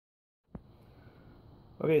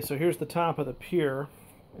Okay, so here's the top of the Pier,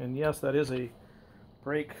 and yes, that is a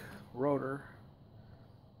brake rotor.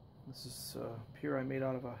 This is a Pier I made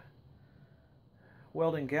out of a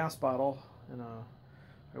welding gas bottle, and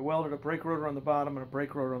I welded a brake rotor on the bottom and a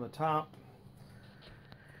brake rotor on the top,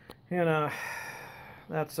 and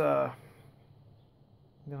that's I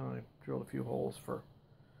drilled a few holes for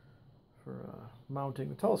mounting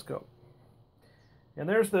the telescope. And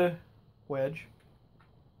there's the wedge,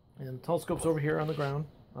 and the telescope's over here on the ground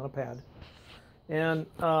on a pad, and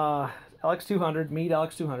LX200, Meade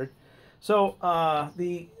LX200. So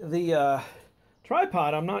the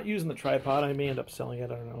tripod, I'm not using the tripod. I may end up selling it,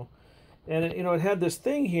 I don't know. And it, it had this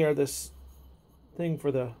thing here, this thing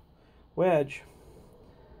for the wedge.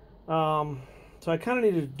 So I kind of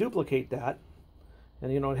needed to duplicate that,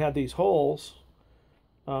 and it had these holes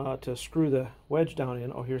to screw the wedge down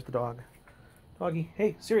in. Oh, here's the dog. Doggy,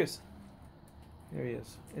 hey, Sirius. There he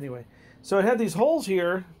is. Anyway, so it had these holes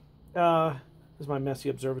here. This is my messy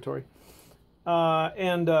observatory.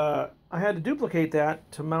 And I had to duplicate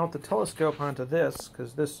that to mount the telescope onto this,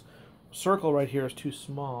 because this circle right here is too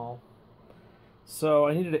small. So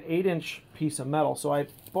I needed an 8-inch piece of metal. So I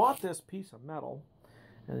bought this piece of metal,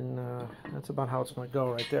 and that's about how it's going to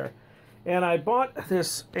go right there. And I bought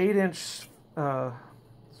this 8-inch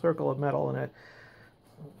circle of metal, and it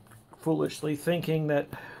foolishly thinking that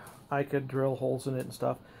I could drill holes in it and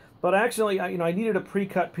stuff. But actually, I needed a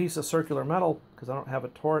pre-cut piece of circular metal because I don't have a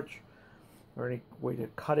torch or any way to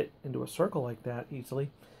cut it into a circle like that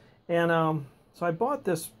easily. And so I bought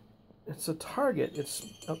this. It's a target.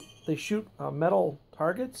 They shoot metal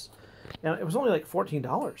targets, and it was only like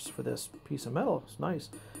 $14 for this piece of metal. It's nice.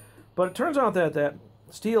 But it turns out that that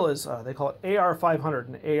steel is, they call it AR 500,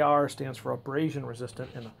 and AR stands for abrasion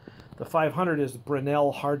resistant, and the 500 is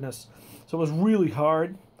Brinell hardness. So it was really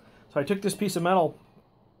hard. So I took this piece of metal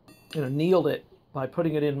and annealed it by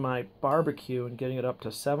putting it in my barbecue and getting it up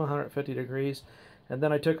to 750 degrees. And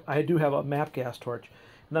then I do have a MAP gas torch.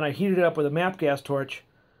 And then I heated it up with a MAP gas torch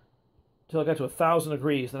until I got to 1,000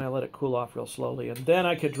 degrees. Then I let it cool off real slowly. And then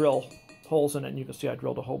I could drill holes in it. And you can see I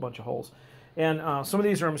drilled a whole bunch of holes. And some of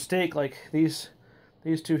these are a mistake. Like these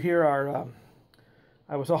two here are,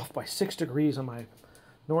 I was off by 6 degrees on my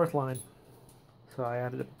north line. So I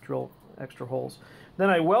had to drill extra holes. Then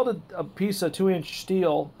I welded a piece of 2-inch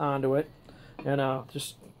steel onto it, and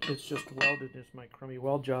it's just welded. It's my crummy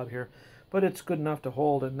weld job here, but it's good enough to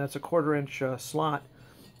hold. And that's a 1/4-inch slot.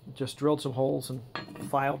 Just drilled some holes and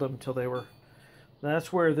filed them until they were.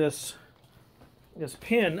 That's where this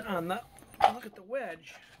pin on the, look at the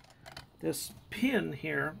wedge. This pin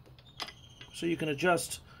here, so you can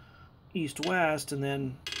adjust east-west, and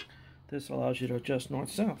then this allows you to adjust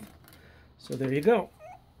north-south. So there you go.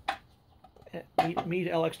 Meade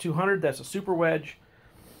LX200, that's a Super-Wedge,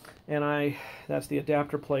 and that's the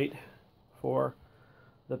adapter plate for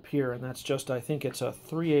the Pier, and that's just, I think it's a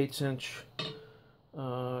 3/8-inch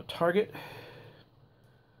target,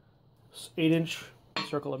 8-inch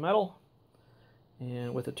circle of metal,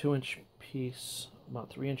 and with a 2-inch piece, about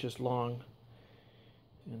 3 inches long,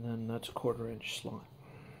 and then that's a 1/4-inch slot.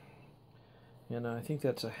 And I think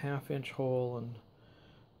that's a 1/2-inch hole, and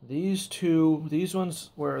these ones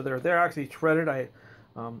where they're actually threaded. I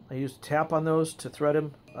used a tap on those to thread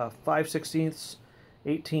them, 5/16,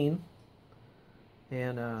 18,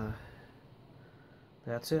 and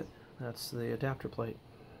that's it. That's the adapter plate.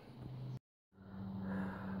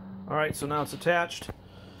 All right, so now it's attached,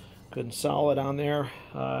 good and solid on there.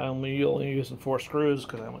 I'm only using 4 screws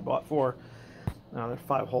because I only bought 4. Now there are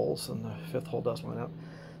 5 holes, and the 5th hole doesn't went out.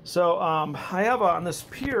 So I have on this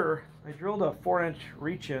Pier, I drilled a 4-inch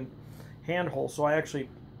reach-in hand hole, so I actually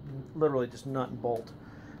literally just nut and bolt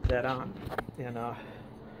that on. And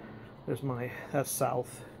that's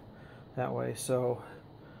south that way, so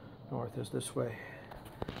north is this way.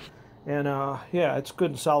 And yeah, it's good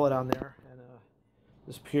and solid on there. And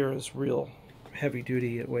this Pier is real heavy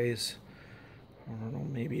duty. It weighs, I don't know,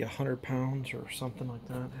 maybe 100 pounds or something like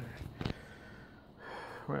that.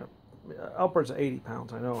 Well, upwards of 80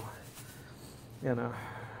 pounds, I know. And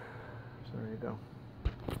so there you go.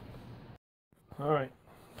 All right,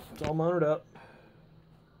 it's all mounted up.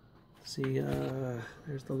 See,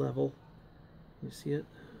 there's the level. You see it?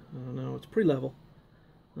 I don't know. It's pretty level.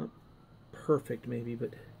 Not perfect, maybe,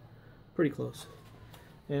 but pretty close.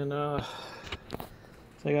 And so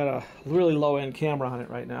I got a really low-end camera on it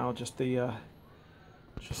right now. Just the a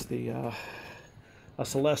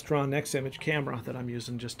Celestron Next Image camera that I'm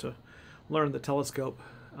using just to learn the telescope.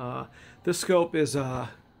 This scope is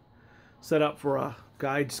set up for a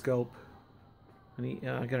guide scope, and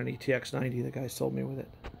I got an ETX 90. The guy sold me with it.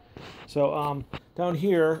 So down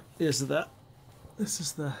here is the this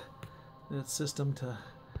is the system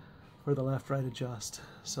for the left-right adjust.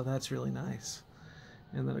 So that's really nice.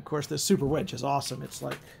 And then of course this Super-Wedge is awesome. It's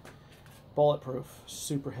like bulletproof,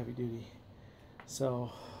 super heavy duty.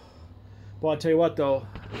 So, well, I'll tell you what though,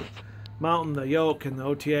 mounting the yoke and the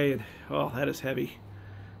OTA, and oh, that is heavy.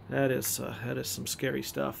 That is some scary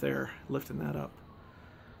stuff there, lifting that up.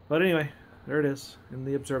 But anyway, there it is in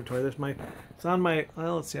the observatory. It's on my,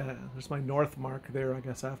 well, let's see, there's my north mark there. I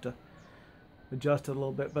guess I have to adjust it a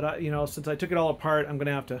little bit. But you know, since I took it all apart, I'm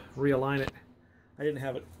gonna have to realign it. I didn't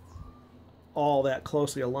have it all that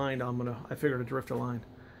closely aligned. I figured to drift a line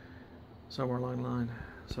somewhere along the line.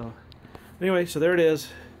 So anyway, so there it is,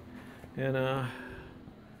 and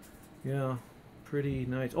yeah, pretty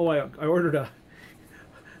nice. Oh, I ordered a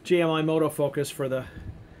JMI Moto focus for the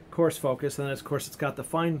coarse focus, and then of course it's got the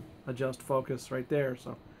fine adjust focus right there,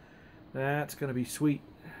 so that's gonna be sweet.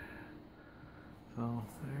 So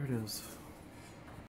there it is.